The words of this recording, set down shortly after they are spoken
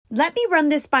Let me run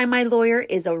this by my lawyer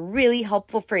is a really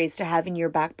helpful phrase to have in your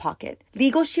back pocket.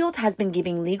 Legal Shield has been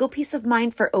giving legal peace of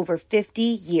mind for over 50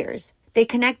 years. They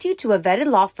connect you to a vetted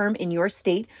law firm in your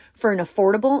state for an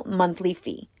affordable monthly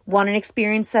fee. Want an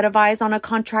experienced set of eyes on a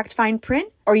contract fine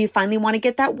print? Or you finally want to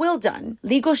get that will done?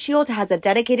 Legal Shield has a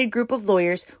dedicated group of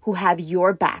lawyers who have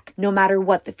your back, no matter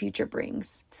what the future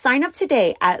brings. Sign up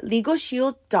today at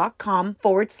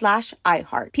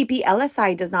LegalShield.com/iHeart.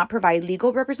 PPLSI does not provide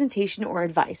legal representation or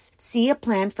advice. See a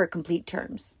plan for complete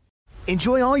terms.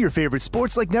 Enjoy all your favorite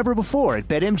sports like never before at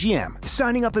BetMGM.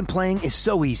 Signing up and playing is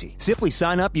so easy. Simply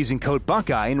sign up using code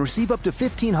Buckeye and receive up to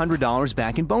 $1,500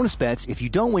 back in bonus bets if you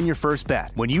don't win your first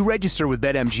bet. When you register with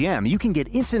BetMGM, you can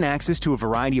get instant access to a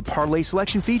variety of parlay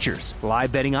selection features,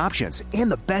 live betting options,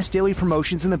 and the best daily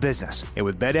promotions in the business. And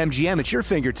with BetMGM at your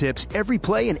fingertips, every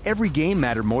play and every game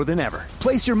matter more than ever.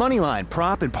 Place your moneyline,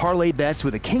 prop, and parlay bets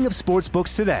with the king of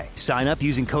sportsbooks today. Sign up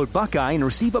using code Buckeye and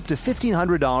receive up to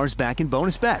 $1,500 back in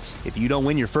bonus bets if you don't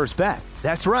win your first bet.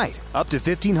 That's right, up to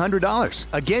 $1,500.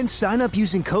 Again, sign up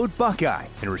using code Buckeye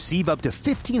and receive up to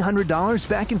 $1,500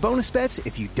 back in bonus bets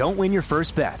if you don't win your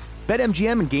first bet.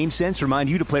 BetMGM and GameSense remind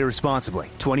you to play responsibly.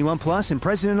 21 plus and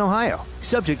present in Ohio.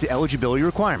 Subject to eligibility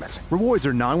requirements. Rewards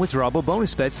are non-withdrawable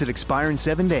bonus bets that expire in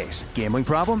 7 days. Gambling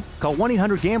problem? Call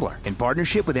 1-800-GAMBLER in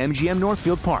partnership with MGM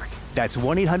Northfield Park. That's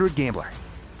 1-800-GAMBLER.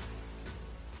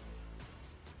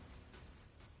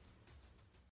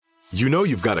 You know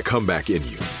you've got a comeback in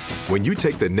you. When you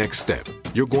take the next step,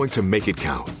 you're going to make it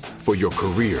count. For your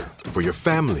career, for your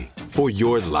family, for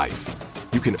your life.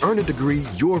 You can earn a degree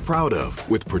you're proud of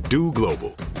with Purdue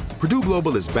Global. Purdue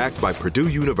Global is backed by Purdue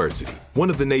University, one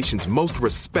of the nation's most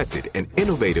respected and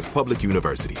innovative public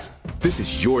universities. This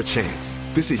is your chance.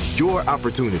 This is your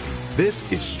opportunity. This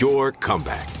is your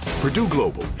comeback. Purdue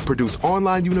Global, Purdue's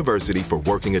online university for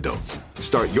working adults.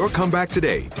 Start your comeback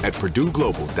today at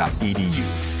purdueglobal.edu.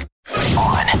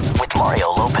 On with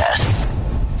Mario Lopez.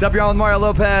 What's up, y'all? With Mario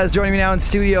Lopez. Joining me now in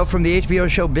studio from the HBO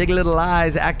show Big Little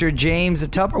Lies, actor James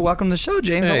Tupper. Welcome to the show,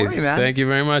 James. Hey, how are you, man? Thank you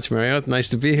very much, Mario. Nice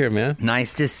to be here, man.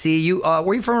 Nice to see you. Where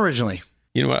are you from originally?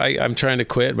 You know what? I'm trying to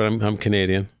quit, but I'm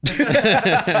Canadian.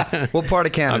 What part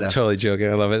of Canada? I'm totally joking.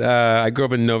 I love it. I grew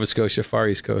up in Nova Scotia, far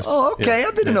East Coast. Oh, okay. Yeah.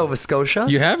 I've been to Nova Scotia.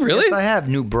 You have, really? Yes, I have.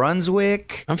 New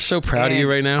Brunswick. I'm so proud of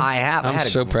you right now. I have. I'm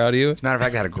so proud of you. As a matter of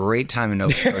fact, I had a great time in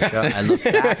Nova Scotia. I look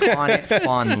back on it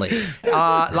fondly.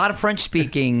 A lot of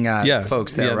French-speaking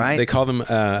folks there, right? They call them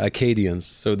Acadians.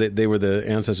 So they were the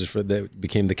ancestors that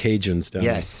became the Cajuns down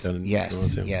Yes.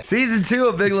 Yes. Season 2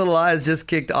 of Big Little Lies just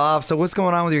kicked off. So what's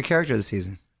going on with your character this season?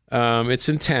 It's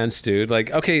intense, dude.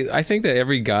 Like, okay, I think that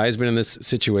every guy's been in this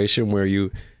situation where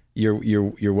your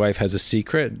wife has a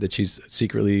secret that she's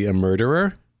secretly a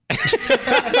murderer.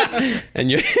 And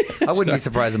I wouldn't be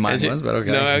surprised if mine was, but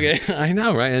okay. No, okay, I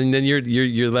know, right? And then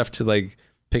you're left to like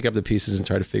pick up the pieces and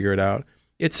try to figure it out.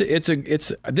 It's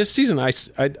this season.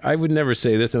 I would never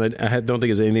say this, and I don't think it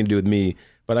has anything to do with me.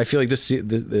 But I feel like the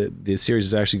series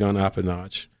has actually gone up a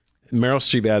notch. Meryl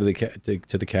Streep added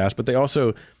to the cast, but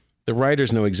the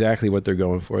writers know exactly what they're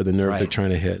going for, the nerve they're trying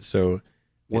to hit. So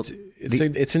it's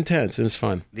intense and it's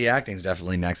fun. The acting's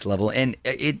definitely next level, and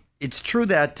it's true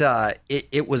that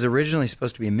it was originally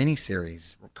supposed to be a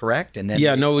miniseries, correct? And then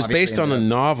it was based on a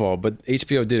novel, but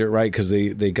HBO did it right because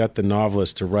they got the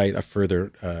novelist to write a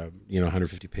further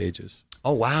 150 pages.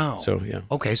 Oh wow! So yeah.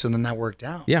 Okay, so then that worked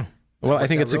out. Yeah. Well, I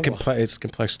think it's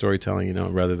complex storytelling,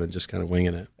 rather than just kind of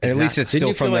winging it. And at least it's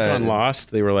still from like on Lost,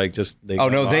 they were like they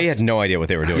had no idea what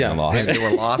they were doing on Lost. They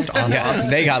were lost on Lost.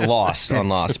 They got lost on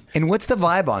Lost. And what's the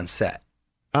vibe on set?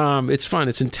 It's fun.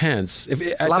 It's intense.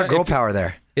 A lot of girl power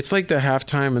there. It's like the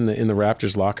halftime in the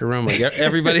Raptors locker room. Like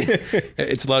everybody,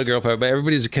 it's a lot of girl power, but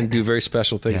everybody can do very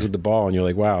special things with the ball, and you're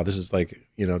like, wow, this is like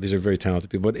these are very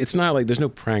talented people. But it's not like there's no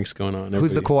pranks going on.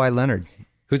 Who's the Kawhi Leonard?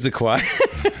 Who's the Kawhi?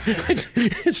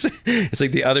 it's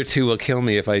like the other two will kill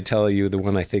me if I tell you the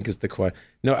one I think is the Kawhi.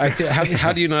 No,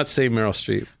 how do you not say Meryl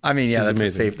Streep? I mean, yeah, that's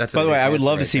amazing. By the way, I would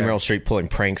love to see Meryl Streep pulling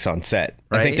pranks on set.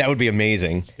 Right? I think that would be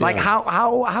amazing. Like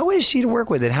how is she to work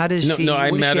with it? How does she? No,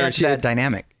 I met her. She that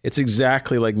dynamic. It's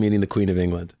exactly like meeting the Queen of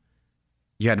England.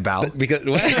 You had to bow because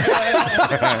what?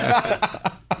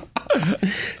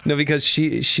 No, because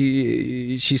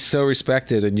she's so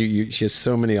respected, and she has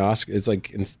so many Oscars. It's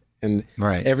like. And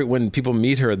when people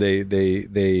meet her,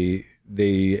 they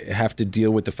have to deal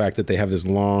with the fact that they have this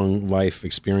long life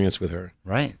experience with her.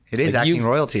 Right. It is like acting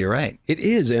royalty. You're right. It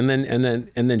is. And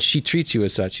then she treats you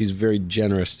as such. She's very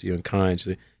generous to you and kind.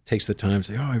 She takes the time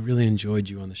to say, "Oh, I really enjoyed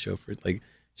you on the show."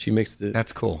 She makes the.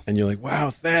 That's cool. And you're like, wow,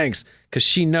 thanks, because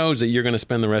she knows that you're going to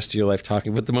spend the rest of your life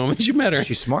talking. But the moment you met her,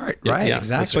 She's smart, right? Yeah,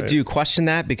 Exactly. But do you question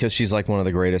that because she's like one of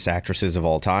the greatest actresses of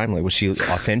all time? Like, was she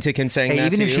authentic in saying Hey, that?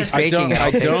 even to if you? she's faking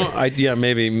it, yeah,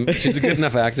 maybe she's a good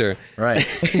enough actor. Right.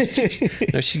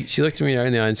 No, she looked at me right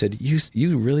in the eye and said,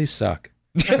 "You really suck."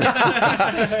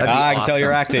 I can tell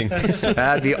you're acting.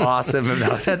 That'd be awesome if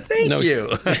that was said. Thank you.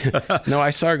 No, I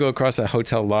saw her go across that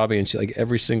hotel lobby, and she like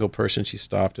every single person she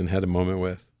stopped and had a moment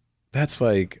with. That's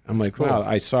like, I'm like, cool. wow.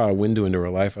 I saw a window into her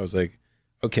life. I was like,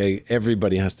 okay,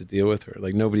 everybody has to deal with her.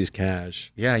 Like nobody's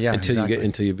cash. Yeah,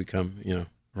 Until you become,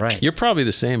 Right. You're probably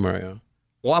the same, Mario.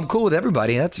 Well, I'm cool with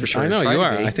everybody. That's for sure. I know Try you to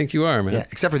are. be. I think you are, man. Yeah,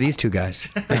 except for these two guys.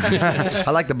 I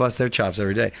like to bust their chops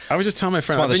every day. I was just telling my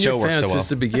friend, why I've the been show your works fan so well. since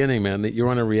the beginning, man, that you're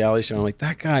on a reality show. I'm like,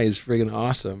 that guy is friggin'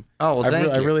 awesome. Oh, well, thank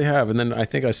I you. really have. And then I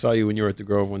think I saw you when you were at the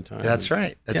Grove one time. That's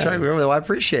right. That's Yeah. right. Well, I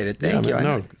appreciate it. Thank you. Man, I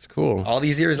know. no, it's cool. All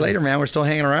these years later, man, we're still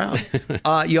hanging around.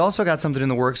 You also got something in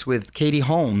the works with Katie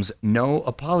Holmes. No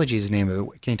Apologies, is the name of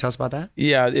it. Can you tell us about that?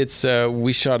 Yeah, it's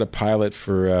we shot a pilot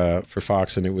for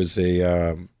Fox, and it was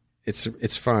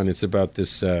it's fun. It's about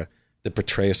this the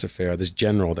Petraeus affair, this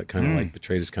general that kind of like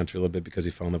betrayed his country a little bit because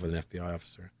he fell in love with an FBI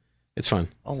officer. It's fun.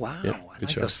 Oh, wow. Yeah, I good like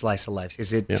show. those slice of lives.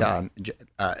 Is it Yeah.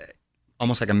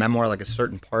 almost like a memoir, like a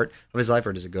certain part of his life,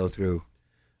 or does it go through?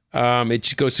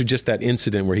 It goes through just that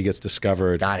incident where he gets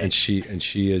discovered, Got it. and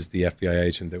she is the FBI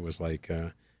agent that was like.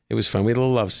 It was fun. We had a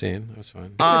little love scene. It was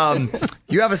fun.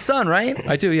 You have a son, right?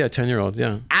 I do, yeah, 10-year-old,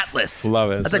 yeah. Atlas.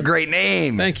 Love it. That's a great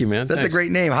name. Thank you, man. That's Thanks. a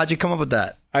great name. How'd you come up with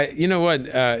that? You know what?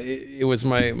 It was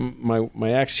my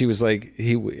ex. She was like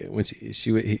he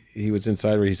was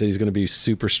inside her. He said he's going to be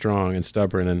super strong and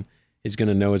stubborn, and he's going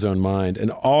to know his own mind. And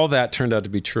all that turned out to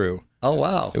be true. Oh,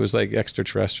 wow. It was like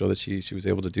extraterrestrial that she was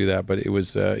able to do that. But it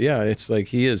was it's like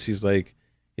he's like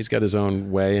he's got his own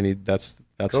way, and that's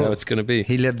Cool. how it's going to be.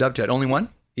 He lived up to it. Only one?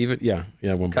 Even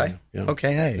one Okay. boy. Yeah.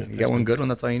 Okay. Hey, you got one good one.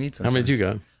 That's all you need How sometimes. many did you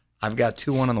got? I've got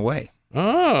 2-1 on the way.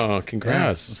 Oh, I'm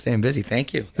congrats! staying busy.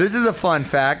 Thank you. This is a fun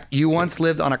fact. You once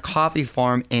lived on a coffee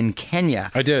farm in Kenya.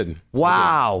 I did.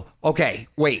 Wow. Okay.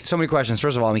 Wait. So many questions.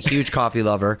 First of all, I'm a huge coffee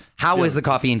lover. How is the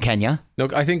coffee in Kenya? No,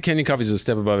 I think Kenyan coffee is a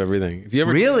step above everything. If you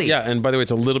ever Really? Yeah, and by the way,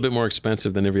 it's a little bit more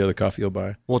expensive than every other coffee you'll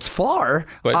buy. Well, it's far.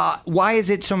 But- Why is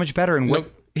it so much better? And what? No,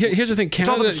 here's the thing. It's all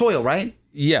Canada, about the soil, right?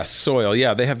 Yes, soil.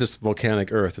 Yeah, they have this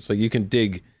volcanic earth. It's like you can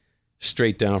dig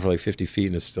straight down for like 50 feet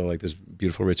and it's still like this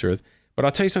beautiful, rich earth. But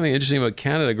I'll tell you something interesting about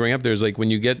Canada. Growing up, there's like when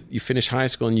you finish high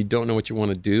school and you don't know what you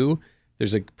want to do,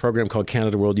 there's a program called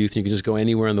Canada World Youth, and you can just go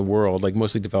anywhere in the world, like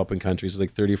mostly developing countries. There's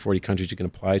like 30 or 40 countries you can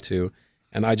apply to.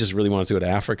 And I just really wanted to go to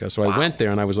Africa. So I went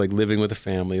there and I was like living with a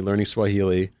family, learning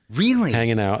Swahili, Really?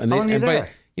 hanging out. And How long were you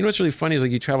there? you know what's really funny is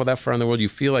like you travel that far in the world, you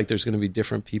feel like there's going to be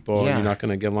different people Yeah. and you're not going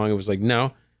to get along. It was like,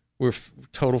 no,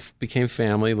 became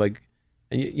family. Like,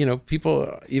 and you know,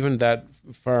 people even that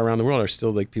far around the world are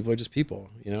still like, people are just people,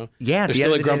 you know? Yeah, at There's the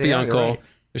still end a of the day, grumpy they are, you're uncle. right.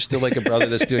 There's still like a brother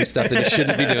that's doing stuff that he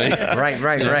shouldn't be doing. Right.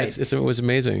 You know, Right. it was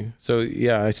amazing. So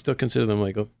yeah, I still consider them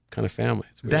like a kind of family.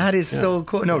 It's weird. That is so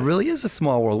cool. No, it really is a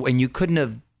small world, and you couldn't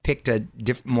have picked a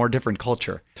more different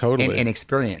culture, Totally. and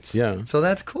experience. Yeah. So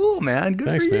that's cool, man. Good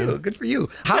Thanks, for you. man. Good for you.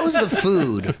 How is the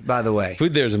food, by the way?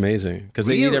 Food there is amazing because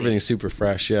they eat Really? everything super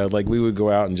fresh. Yeah, like we would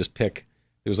go out and just pick.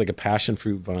 There was like a passion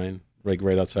fruit vine like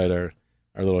right outside our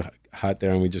little hut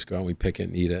there, and we just go out and we pick it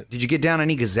and eat it. Did you get down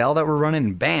any gazelle that were running?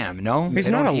 And bam, no. He's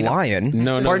They not don't a eat 'em? lion.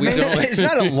 No, we don't. He's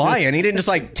not a lion. He didn't just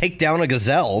like take down a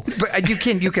gazelle. But you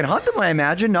can hunt them, I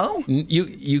imagine. No.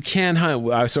 You can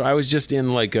hunt. So I was just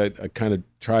in like a kind of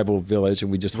tribal village, and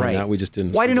we just hung Right. out. We just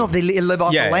didn't. Well, I didn't know if they live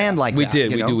off Yeah, the land like We that.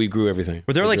 did. you We know? do. We grew everything.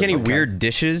 Were there We like grew any everything. weird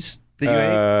dishes that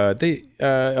you ate?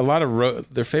 A lot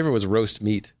of their favorite was roast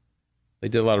meat. They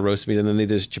did a lot of roast meat, and then they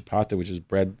did chapata, which is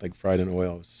bread like fried in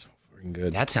oil. It was so freaking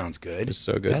good. That sounds good. It's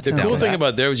so good. That The sounds cool good. thing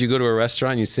about there was you go to a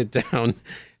restaurant, you sit down,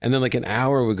 and then like an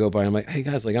hour would go by. I'm like, hey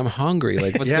guys, like I'm hungry.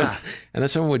 Like what's Yeah. going? And then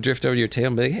someone would drift over to your table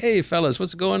and be like, hey fellas,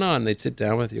 what's going on? And they'd sit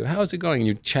down with you. How's it going? And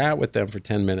you chat with them for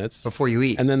 10 minutes Before you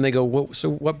eat. And then they go, so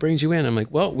what brings you in? I'm like,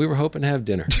 well, we were hoping to have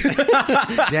dinner.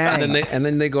 Dang. and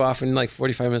then they go off, and like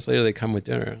 45 minutes later, they come with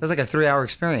dinner. That's like a 3-hour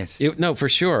experience. No, for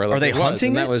sure. Like, Are they it was, hunting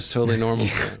and it? that was totally normal.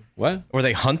 for them. What? Were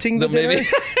they hunting the Maybe,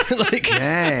 dinner? like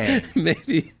Dang.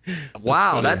 maybe.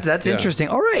 Wow, that's Yeah. interesting.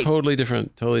 All right. Totally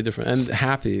different, and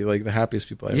happy, like the happiest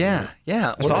people I ever Yeah, met. yeah.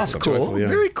 Well, that's awesome. cool. Joyful, yeah.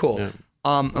 Very cool. Yeah.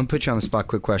 I'm gonna put you on the spot.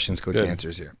 Quick questions, quick Good.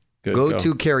 answers here. Good, Go go.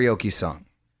 to karaoke song.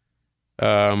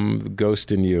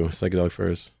 Ghost in You, Psychedelic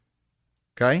Furs.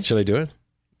 Okay, Should I do it?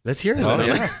 let's hear it. Oh,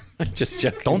 yeah. Just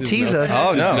joking. Don't There's tease no- us.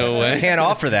 Oh, There's no. no way. You can't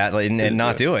offer that and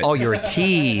not do it. Oh, you're a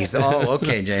tease. Oh,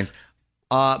 okay, James.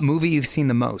 Movie you've seen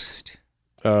the most?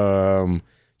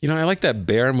 You know, I like that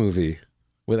bear movie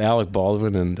with Alec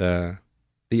Baldwin and The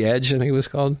Edge, I think it was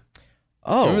called.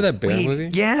 Oh, remember that bear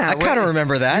movie? Yeah, I kind of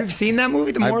remember that. You've seen that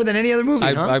movie more than any other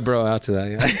movie, huh? I bro out to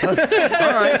that,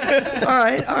 yeah.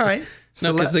 All right.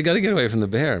 No, because they got to get away from the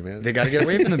bear, man. They got to get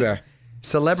away from the bear.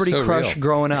 Celebrity So crush real.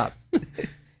 growing up.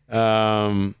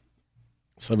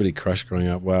 Celebrity crush growing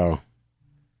up. Wow.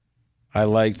 I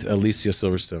liked Alicia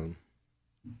Silverstone.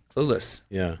 Clueless.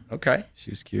 Yeah, Okay, she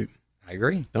was cute. I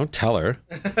agree. Don't tell her.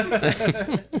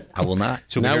 I will not.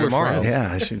 So Now we're we're tomorrow.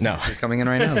 friends. Yeah, she's coming in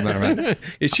right now, as a matter of fact.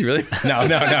 Is she really? No.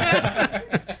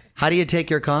 How do you take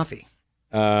your coffee?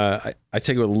 I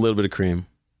take it with a little bit of cream.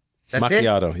 That's it?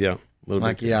 Macchiato, yeah. A little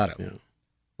bit of cream, Macchiato. yeah.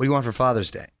 What do you want for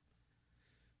Father's Day?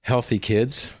 Healthy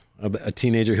kids. A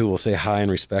teenager who will say hi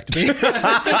and respect me.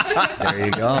 There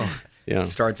you go. Yeah.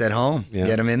 Starts at home. Yeah.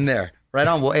 Get them in there. Right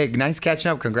on. Well, hey, nice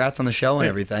catching up. Congrats on the show and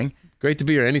everything. Great to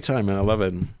be here anytime, man. I love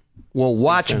it. Well,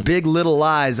 watch Big Little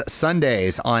Lies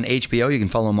Sundays on HBO. You can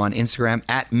follow him on Instagram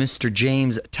at Mr.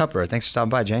 James Tupper. Thanks for stopping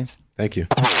by, James. Thank you.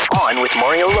 On with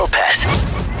Mario Lopez.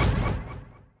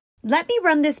 Let me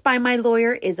run this by my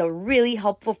lawyer is a really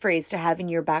helpful phrase to have in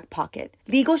your back pocket.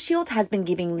 Legal Shield has been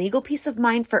giving legal peace of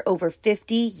mind for over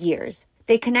 50 years.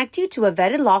 They connect you to a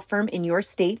vetted law firm in your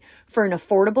state for an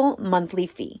affordable monthly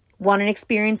fee. Want an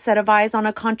experienced set of eyes on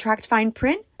a contract fine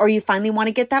print? Or you finally want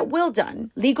to get that will done?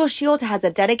 Legal Shield has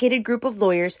a dedicated group of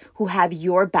lawyers who have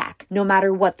your back, no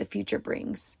matter what the future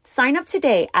brings. Sign up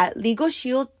today at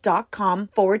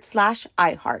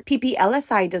LegalShield.com/iHeart.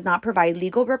 PPLSI does not provide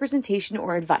legal representation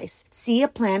or advice. See a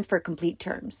plan for complete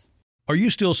terms. Are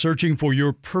you still searching for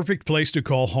your perfect place to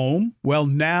call home? Well,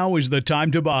 now is the time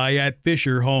to buy at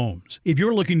Fisher Homes. If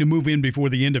you're looking to move in before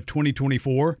the end of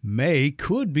 2024, May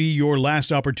could be your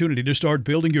last opportunity to start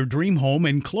building your dream home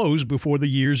and close before the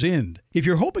year's end. If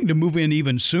you're hoping to move in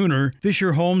even sooner,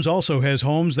 Fisher Homes also has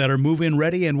homes that are move-in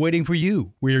ready and waiting for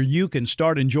you, where you can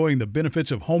start enjoying the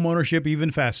benefits of homeownership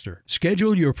even faster.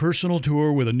 Schedule your personal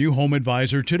tour with a new home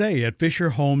advisor today at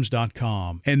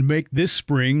FisherHomes.com and make this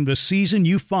spring the season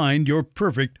you find your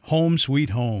perfect home sweet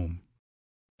home.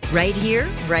 Right here,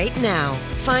 right now.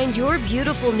 Find your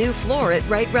beautiful new floor at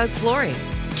Right Rug Flooring.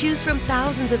 Choose from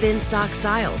thousands of in-stock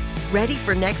styles, ready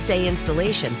for next day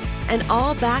installation, and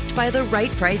all backed by the right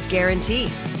price guarantee.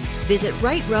 Visit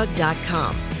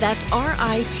rightrug.com. That's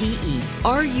RITERUG.com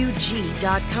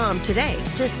today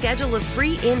to schedule a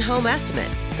free in-home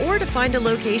estimate or to find a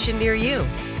location near you.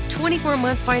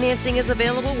 24-month financing is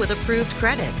available with approved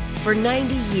credit. For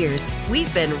 90 years,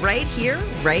 we've been right here,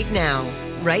 right now.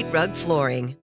 Right Rug Flooring.